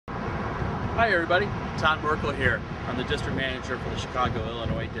Hi everybody, Todd Merkel here. I'm the district manager for the Chicago,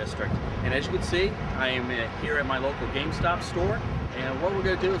 Illinois district. And as you can see, I am here at my local GameStop store. And what we're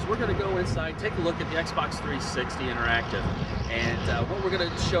going to do is we're going to go inside, take a look at the Xbox 360 Interactive. And what we're going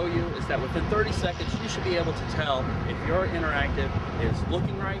to show you is that within 30 seconds, you should be able to tell if your Interactive is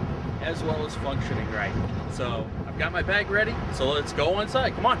looking right as well as functioning right. So I've got my bag ready, so let's go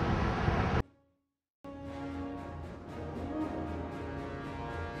inside. Come on.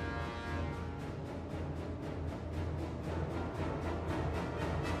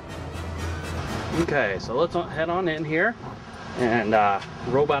 Okay, so let's head on in here, and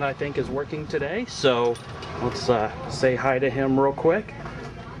robot I think is working today, so let's say hi to him real quick.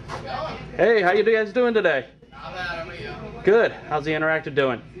 Hey, how you guys doing today? Not bad, how about you? Good. How's the Interactive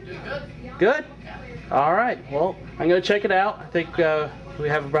doing? Doing good. Good? All right, well, I'm going to check it out. I think we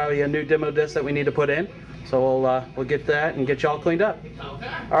have probably a new demo disc that we need to put in, so we'll get that and get y'all cleaned up.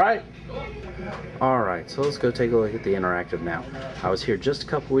 Okay. All right. Cool. Alright, so let's go take a look at the Interactive now. I was here just a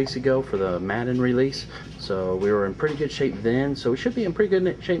couple weeks ago for the Madden release, so we were in pretty good shape then, so we should be in pretty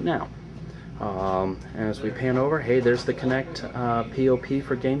good shape now. As we pan over, hey, there's the Connect POP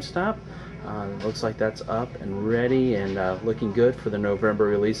for GameStop. Looks like that's up and ready and looking good for the November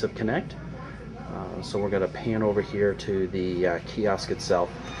release of Connect. So we're going to pan over here to the kiosk itself.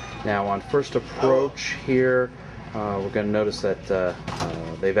 Now on first approach here, we're going to notice that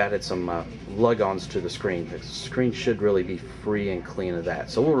they've added some lug-ons to the screen. The screen should really be free and clean of that.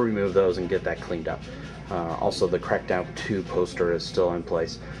 So we'll remove those and get that cleaned up. Also, the Crackdown 2 poster is still in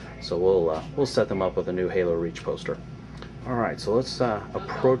place. So we'll set them up with a new Halo Reach poster. Alright, so let's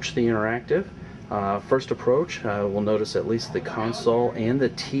approach the Interactive. First approach, we'll notice at least the console and the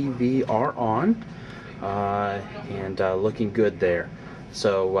TV are on. And looking good there.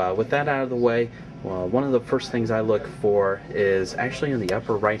 So with that out of the way, well, one of the first things I look for is actually in the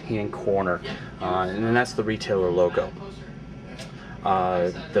upper right hand corner, and that's the retailer logo.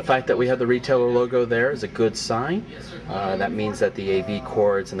 The fact that we have the retailer logo there is a good sign. That means that the AV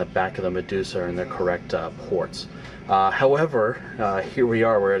cords in the back of the Medusa are in their correct ports. However, here we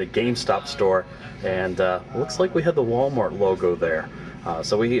are, we're at a GameStop store, and looks like we have the Walmart logo there.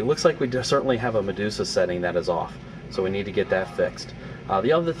 So it looks like we certainly have a Medusa setting that is off. So we need to get that fixed.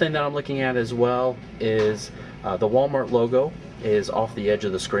 The other thing that I'm looking at as well is the Walmart logo is off the edge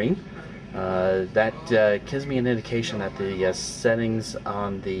of the screen. That gives me an indication that the settings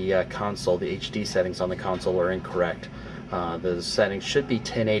on the console, the HD settings on the console, are incorrect. The settings should be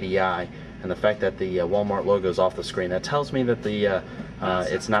 1080i, and the fact that the Walmart logo is off the screen, that tells me that the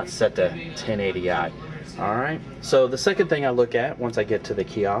it's not set to 1080i. Alright, so the second thing I look at once I get to the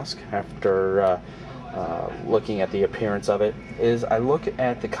kiosk after looking at the appearance of it is I look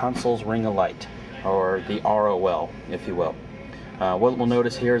at the console's ring of light, or the ROL, if you will. What we'll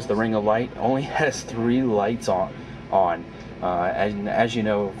notice here is the ring of light only has 3 lights on. And as you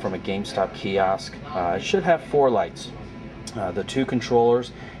know from a GameStop kiosk, it should have 4 lights. The 2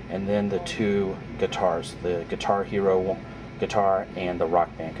 controllers and then the 2 guitars, the Guitar Hero guitar and the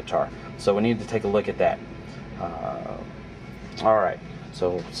Rock Band guitar. So we need to take a look at that. Alright,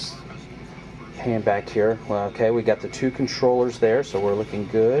 so hand back here. Well, okay, we got the 2 controllers there, so we're looking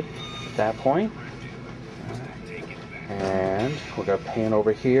good at that point. And we're going to pan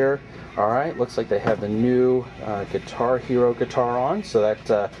over here. Alright, looks like they have the new Guitar Hero guitar on, so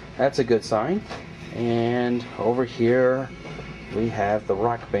that's a good sign. And over here we have the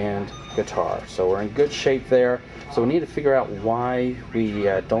Rock Band guitar, so we're in good shape there. So we need to figure out why we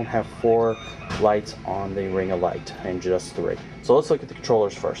don't have 4 lights on the ring of light and just 3. So let's look at the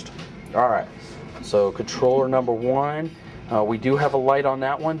controllers first. Alright, so controller number 1, we do have a light on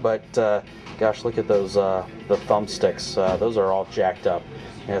that one, but gosh, look at those the thumbsticks. Those are all jacked up.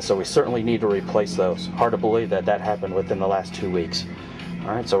 Yeah, so we certainly need to replace those. Hard to believe that that happened within the last 2 weeks.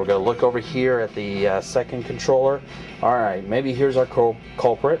 Alright, so we're going to look over here at the second controller. Alright, maybe here's our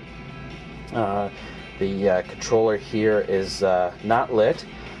culprit. The controller here is not lit,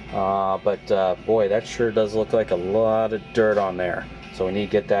 but boy, that sure does look like a lot of dirt on there. So we need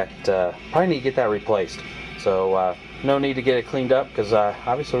to get that, probably need to get that replaced. So no need to get it cleaned up because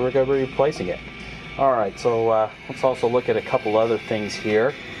obviously we're going to be replacing it. Alright, so let's also look at a couple other things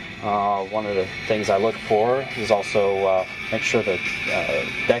here. One of the things I look for is also make sure the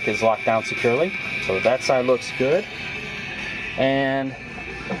deck is locked down securely. So that side looks good. And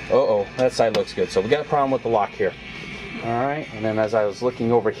that side looks good. So we got a problem with the lock here. Alright, and then as I was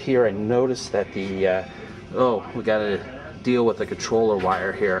looking over here, I noticed that the we got to deal with the controller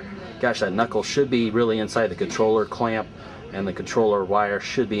wire here. Gosh, that knuckle should be really inside the controller clamp, and the controller wire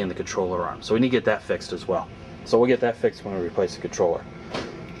should be in the controller arm. So we need to get that fixed as well. So we'll get that fixed when we replace the controller.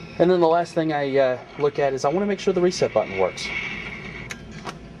 And then the last thing I look at is I want to make sure the reset button works.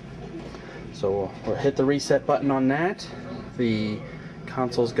 So we'll hit the reset button on that. The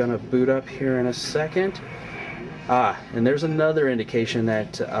console's going to boot up here in a second. And there's another indication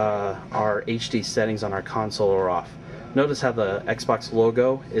that our HD settings on our console are off. Notice how the Xbox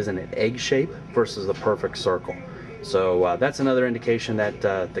logo is in an egg shape versus the perfect circle. So that's another indication that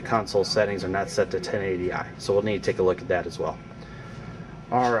the console settings are not set to 1080i. So we'll need to take a look at that as well.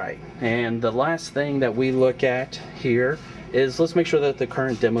 Alright, and the last thing that we look at here is let's make sure that the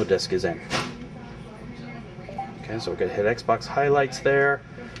current demo disc is in. Okay, so we're going to hit Xbox highlights there.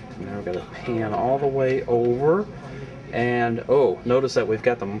 And now we're going to pan all the way over. And oh, notice that we've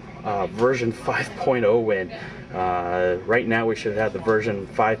got the version 5.0 in. Right now we should have the version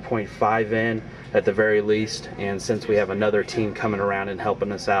 5.5 in at the very least, and since we have another team coming around and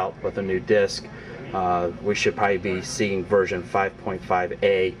helping us out with a new disc, we should probably be seeing version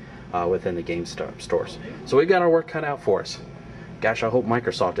 5.5A within the GameStop stores. So we've got our work cut out for us. Gosh, I hope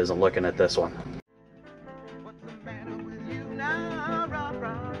Microsoft isn't looking at this one.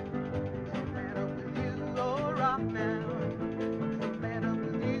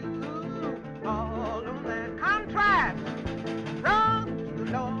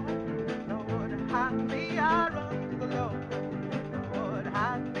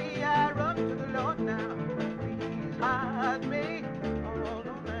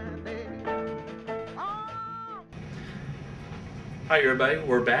 Hi everybody,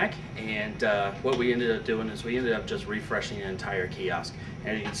 we're back, and what we ended up doing is we ended up just refreshing the entire kiosk.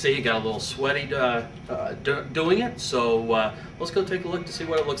 And you can see it got a little sweaty doing it, so let's go take a look to see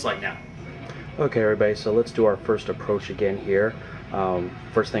what it looks like now. Okay everybody, so let's do our first approach again here.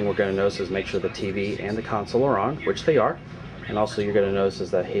 First thing we're going to notice is make sure the TV and the console are on, which they are. And also you're going to notice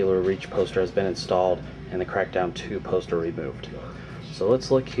is that Halo Reach poster has been installed and the Crackdown 2 poster removed. So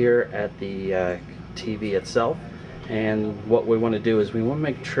let's look here at the TV itself. And what we want to do is we want to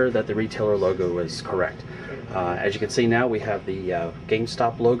make sure that the retailer logo is correct. As you can see now, we have the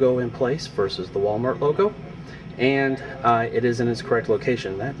GameStop logo in place versus the Walmart logo, and it is in its correct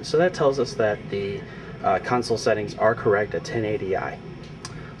location. So that tells us that the console settings are correct at 1080i.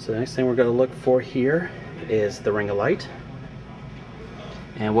 So the next thing we're going to look for here is the ring of light.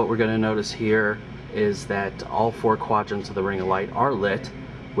 And what we're going to notice here is that all 4 quadrants of the ring of light are lit,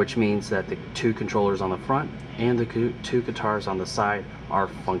 which means that the 2 controllers on the front and the 2 guitars on the side are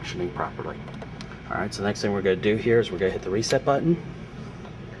functioning properly. Alright, so the next thing we're going to do here is we're going to hit the reset button.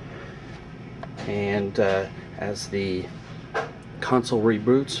 And as the console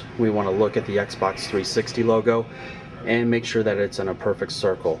reboots, we want to look at the Xbox 360 logo and make sure that it's in a perfect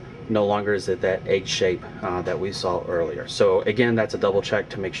circle. No longer is it that egg shape that we saw earlier. So again, that's a double check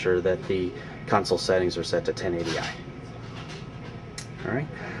to make sure that the console settings are set to 1080i. Alright,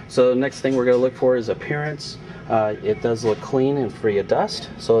 so the next thing we're going to look for is appearance. It does look clean and free of dust,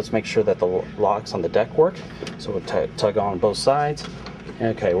 so let's make sure that the locks on the deck work. So we'll tug on both sides.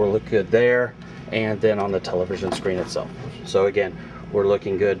 Okay, we'll look good there, and then on the television screen itself. So again, we're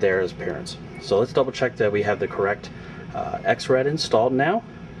looking good there as appearance. So let's double check that we have the correct X-Red installed now.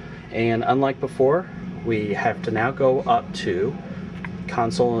 And unlike before, we have to now go up to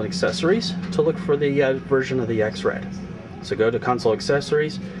console and accessories to look for the version of the X-Red. So go to console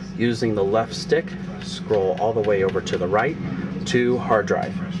accessories, using the left stick, scroll all the way over to the right to hard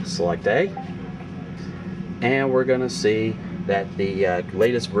drive. Select A, and we're going to see that the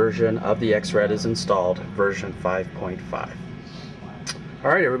latest version of the X-Red is installed, version 5.5.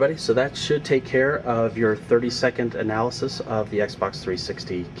 Alright everybody, so that should take care of your 30-second analysis of the Xbox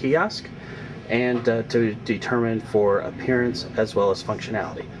 360 kiosk and to determine for appearance as well as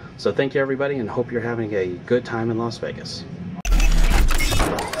functionality. So thank you everybody, and hope you're having a good time in Las Vegas.